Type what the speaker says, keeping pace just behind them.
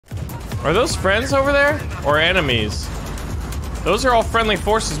Are those friends over there? Or enemies? Those are all friendly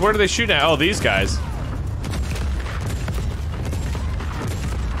forces. Where do they shoot at? Oh, these guys.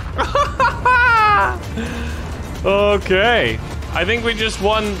 Okay. I think we just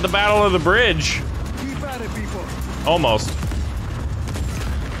won the Battle of the Bridge. Keep at it, people. Almost.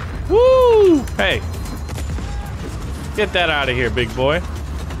 Woo! Hey. Get that out of here, big boy.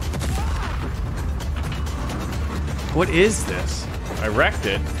 What is this? I wrecked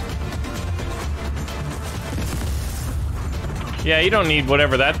it. Yeah, you don't need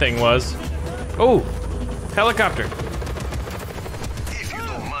whatever that thing was. Oh, helicopter. If you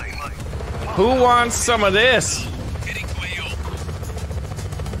don't mind, Who wants some of this?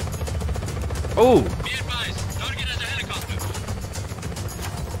 Oh. Be advised, target is a helicopter.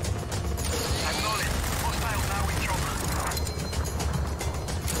 Acknowledge. Hostile now in trouble.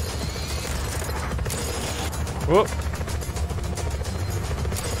 Whoop.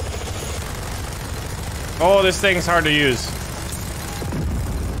 Oh, this thing's hard to use.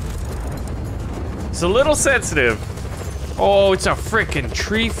 It's a little sensitive. Oh, it's a frickin'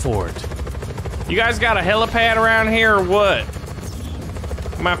 tree fort. You guys got a helipad around here or what?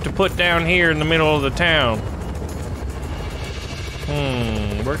 I'm gonna have to put down here in the middle of the town.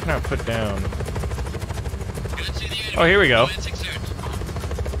 Where can I put down? Oh, here we go.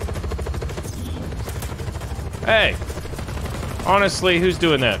 Hey. Honestly, who's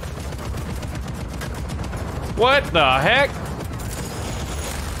doing that? What the heck?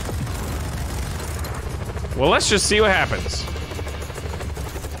 Well, let's just see what happens.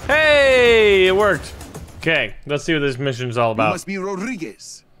 Hey, it worked. Okay, let's see what this mission's all You about. must be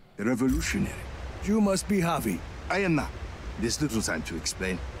Rodriguez, the revolutionary. You must be Javi. I am not. There's little time to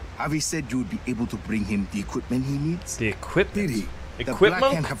explain. Javi said you would be able to bring him the equipment he needs. The equipment? Did he? The Black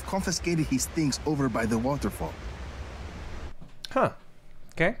Equipment? Hand have confiscated his things over by the waterfall. Huh.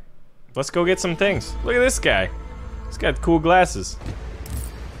 Okay. Let's go get some things. Look at this guy. He's got cool glasses.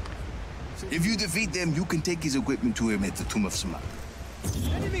 If you defeat them, you can take his equipment to him at the Tomb of Sumat.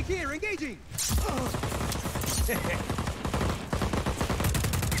 Enemy here, engaging.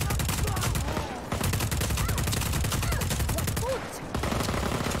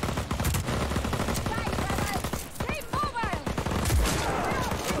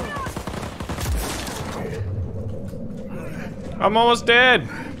 I'm almost dead.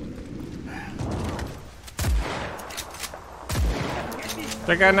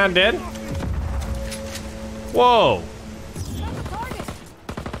 That guy not dead? Whoa.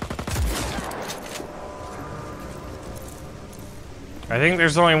 I think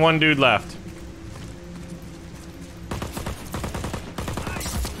there's only one dude left.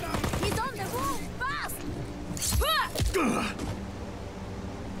 He's on the move, fast!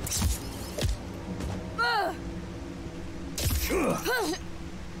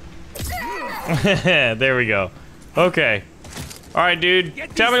 There we go. Okay. All right, dude.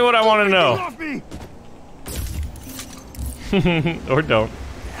 Tell me what I want to know. Or don't.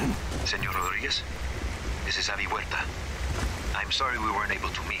 Senor Rodriguez, this is Javi Huerta. I'm sorry we weren't able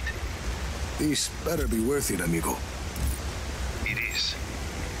to meet. This better be worth it, amigo. It is.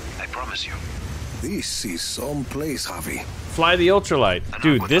 I promise you. This is some place, Javi. Fly the ultralight.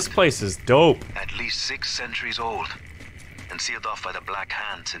 Dude, this place is dope. At least 6 centuries old. And sealed off by the Black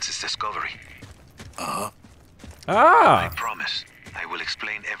Hand since its discovery. I Ah. promise. I will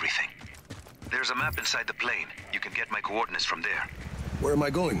explain everything. There's a map inside the plane. You can get my coordinates from there. Where am I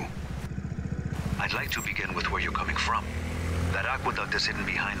going? I'd like to begin with where you're coming from. That aqueduct is hidden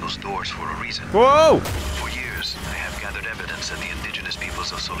behind those doors for a reason. Whoa. For years, I have gathered evidence that the indigenous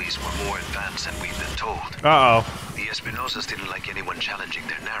peoples of Solis were more advanced than we've been told. Uh-oh. The Espinosas didn't like anyone challenging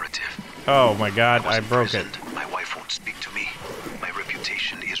their narrative. Oh my god, was I broke it. imprisoned. My wife won't speak to me. My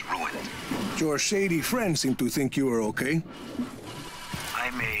reputation is ruined. Your shady friends seem to think you are okay. I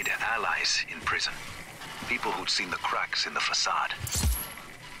made allies in prison. People who'd seen the cracks in the facade.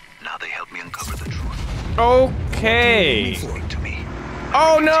 Now they help me uncover the truth. Okay. Speak to me.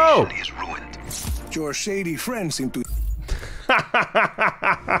 Oh no! Reputation is ruined. Your shady friends seem to...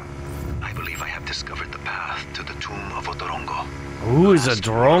 I believe I have discovered the path to the tomb of Otorongo. Who is a The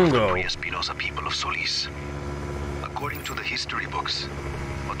drongo? Espinosa people of Solis. According to the history books,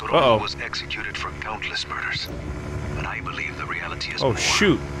 Otorongo Uh-oh. was executed for countless murders. But I believe the reality is Oh more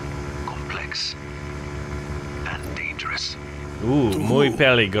shoot. complex and dangerous. Ooh, muy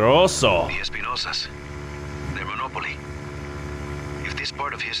peligroso. The Espinosas, their monopoly. If this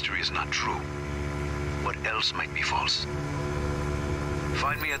part of history is not true, what else might be false?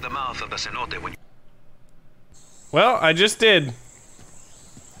 Find me at the mouth of the cenote when you... Well, I just did.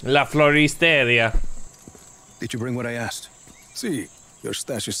 La Floristeria. Did you bring what I asked? See, Your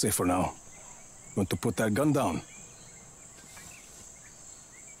stash is safe for now. Want to put that gun down?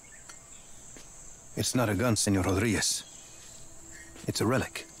 It's not a gun, Senor Rodriguez. It's a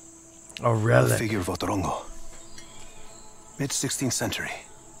relic. A A relic. figure of Otorongo. Mid-16th century.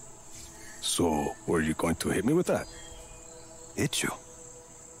 So, were you going to hit me with that? Hit you?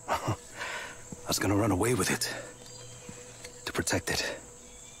 I was gonna run away with it. To protect it.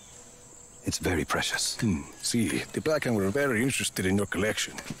 It's very precious. See, the Black Hand were very interested in your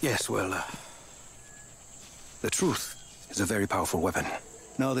collection. Yes, well, the truth is a very powerful weapon.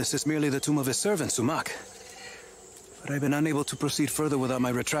 No, this is merely the tomb of his servant, Sumac. But I've been unable to proceed further without my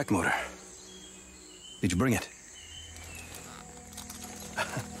retract motor. Did you bring it?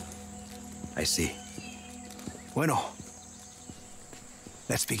 I see. Bueno.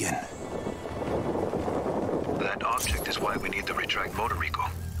 Let's begin. That object is why we need the retract motor, Rico.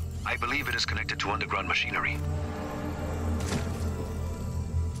 I believe it is connected to underground machinery.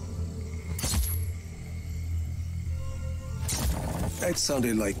 That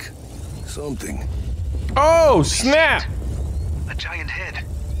sounded like something. Oh, snap! A giant head.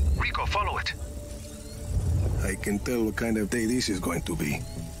 Rico, follow it. I can tell what kind of day this is going to be.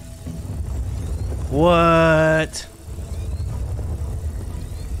 What?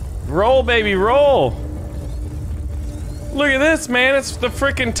 Roll, baby, roll! Look at this, man. It's the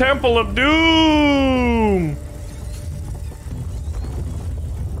freaking Temple of Doom!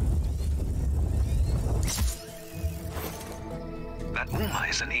 That Uma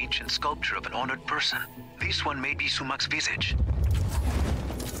is an ancient sculpture of an honored person. This one may be Sumac's visage.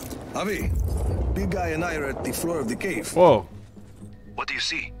 Javi, big guy and I are at the floor of the cave. Whoa. What do you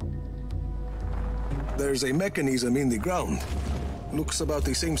see? There's a mechanism in the ground. Looks about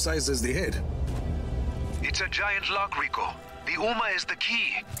the same size as the head. It's a giant lock, Rico. The Uma is the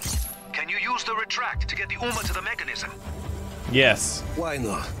key. Can you use the retract to get the Uma to the mechanism? Yes. Why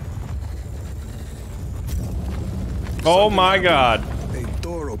not? Oh my god. A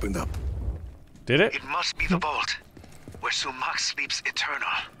door opened up. Did it? It must be the vault, where Sumac sleeps eternal.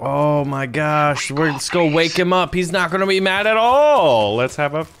 Oh my gosh. Let's go wake him up. He's not gonna be mad at all. Let's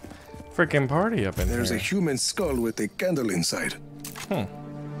have a freaking party up in There's here. a human skull with a candle inside.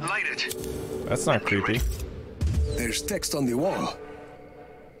 Light it. That's not creepy. There's text on the wall.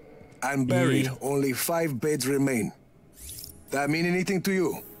 I'm buried. Yeah. Only 5 beds remain. That mean anything to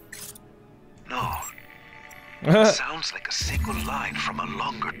you? No. It sounds like a single line from a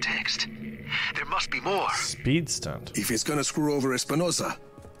longer text. There must be more. Speed stunt. If it's gonna screw over Espinosa,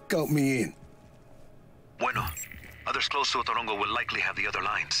 count me in. Bueno. Others close to Otorongo will likely have the other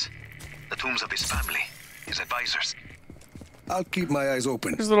lines. The tombs of his family, his advisors. I'll keep my eyes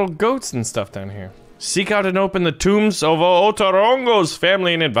open. There's little goats and stuff down here. Seek out and open the tombs of Otorongo's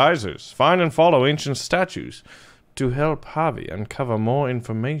family and advisors. Find and follow ancient statues to help Javi uncover more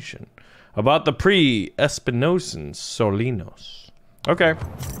information about the pre-Espinosan Solinos. Okay.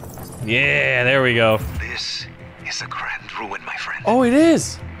 Yeah, there we go. This is a grand ruin, my friend. Oh, it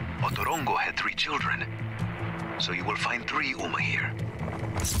is. Otorongo had 3 children. So you will find 3 Uma here.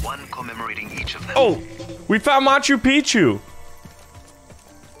 One commemorating each of them. Oh, we found Machu Picchu.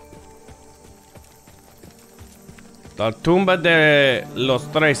 La tumba de los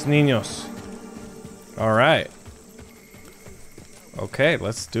 3 niños. All right. Okay,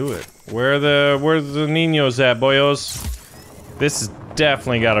 let's do it. Where's the niños at, boyos? This has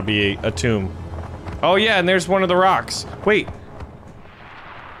definitely got to be a tomb. Oh yeah, and there's one of the rocks. Wait.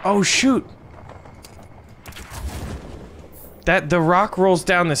 Oh shoot. The rock rolls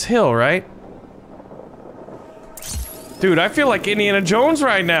down this hill, right? Dude, I feel like Indiana Jones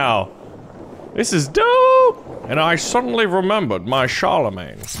right now. This is dope. And I suddenly remembered my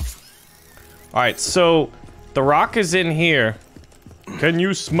Charlemagne. Alright, so the rock is in here. Can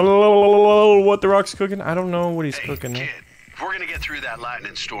you smell what the rock's cooking? I don't know what he's cooking. Kid, if we're gonna get through that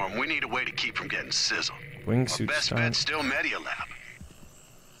lightning storm, we need a way to keep from getting sizzled. Our Wingsuit best stunt. bet's still Medialab.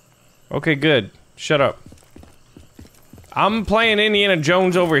 Okay, good. Shut up. I'm playing Indiana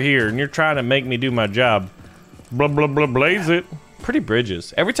Jones over here, and you're trying to make me do my job. Blah, blah, blah, blaze it. Pretty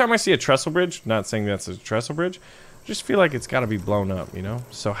bridges. Every time I see a trestle bridge, not saying that's a trestle bridge, I just feel like it's got to be blown up, you know?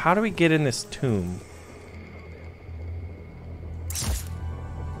 So how do we get in this tomb?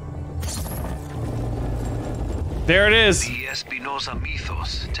 There it is. The Espinosa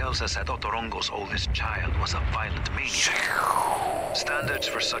mythos tells us that Otorongo's oldest child was a violent maniac. Standards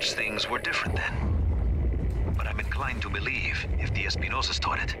for such things were different then. But I'm inclined to believe if the Espinosas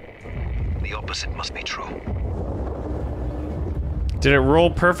taught it, the opposite must be true. Did it roll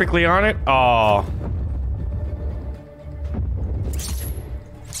perfectly on it? Aw.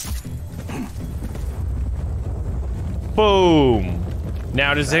 Boom.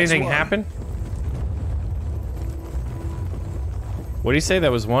 Now, does anything happen? What do you say?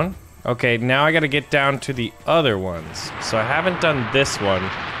 That was one? Okay, now I gotta get down to the other ones. So I haven't done this one.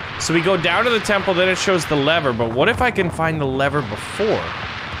 So we go down to the temple, then it shows the lever, but what if I can find the lever before?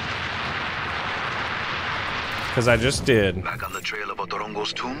 Because I just did. Back on the trail of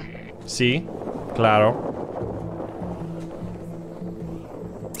Otorongo's tomb? See? Claro.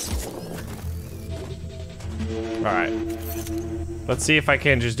 Alright. Let's see if I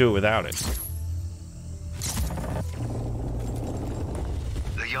can just do it without it.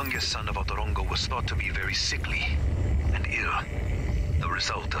 The youngest son of Otorongo was thought to be very sickly and ill. The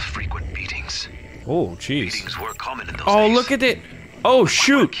result of frequent beatings. Oh, jeez. Beatings were common in those Oh, days. look at it! Oh,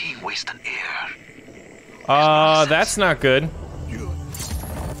 shoot! Keen waste on air. That's not good.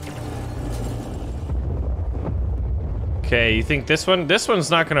 Okay, you think this one? This one's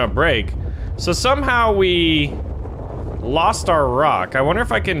not gonna break. So somehow we lost our rock. I wonder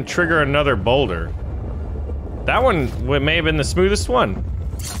if I can trigger another boulder. That one may have been the smoothest one.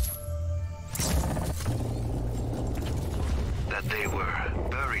 That they were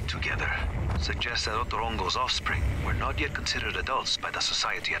buried together suggests that Otorongo's offspring were not yet considered adults by the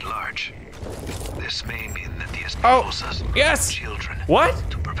society at large. This may mean that the Espinozas yes! children. What?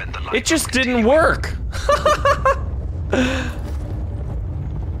 To prevent the life It just from didn't continuing. work.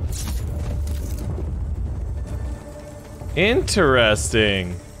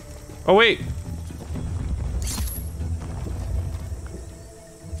 Interesting. Oh, wait.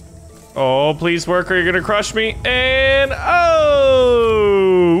 Oh, please work or you're gonna crush me. And,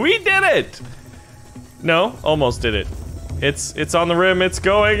 oh, we did it. No, almost did it. It's on the rim, it's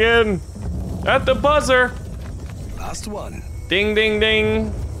going in. At the buzzer. Last one. Ding, ding,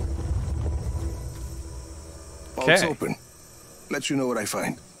 ding. Vault's Okay. open. Let you know what I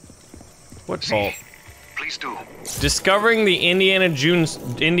find. What vault? Please do. Discovering the Indiana Jones,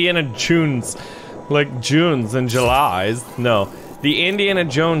 like Junes and Julys. No, the Indiana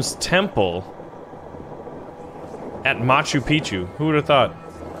Jones Temple at Machu Picchu. Who would have thought?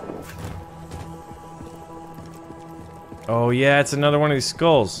 Oh yeah, it's another one of these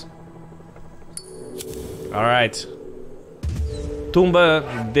skulls. All right.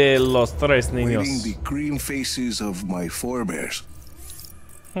 Tumba de los Tres Waiting Niños. the green faces of my forebears.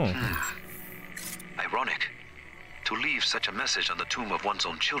 Ironic. To leave such a message on the tomb of one's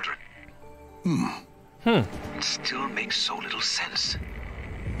own children. It still makes so little sense.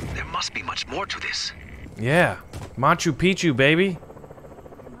 There must be much more to this. Yeah, Machu Picchu, baby.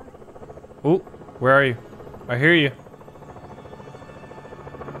 Oh, where are you? I hear you.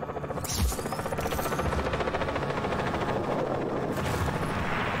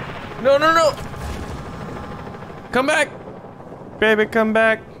 No, no, no! Come back! Baby, come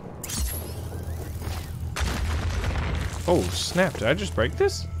back! Oh, snap. Did I just break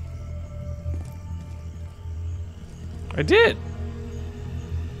this? I did!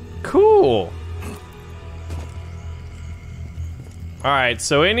 Cool! Alright,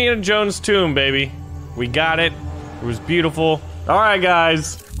 so Indiana Jones' tomb, baby. We got it. It was beautiful. Alright,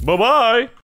 guys. Bye-bye!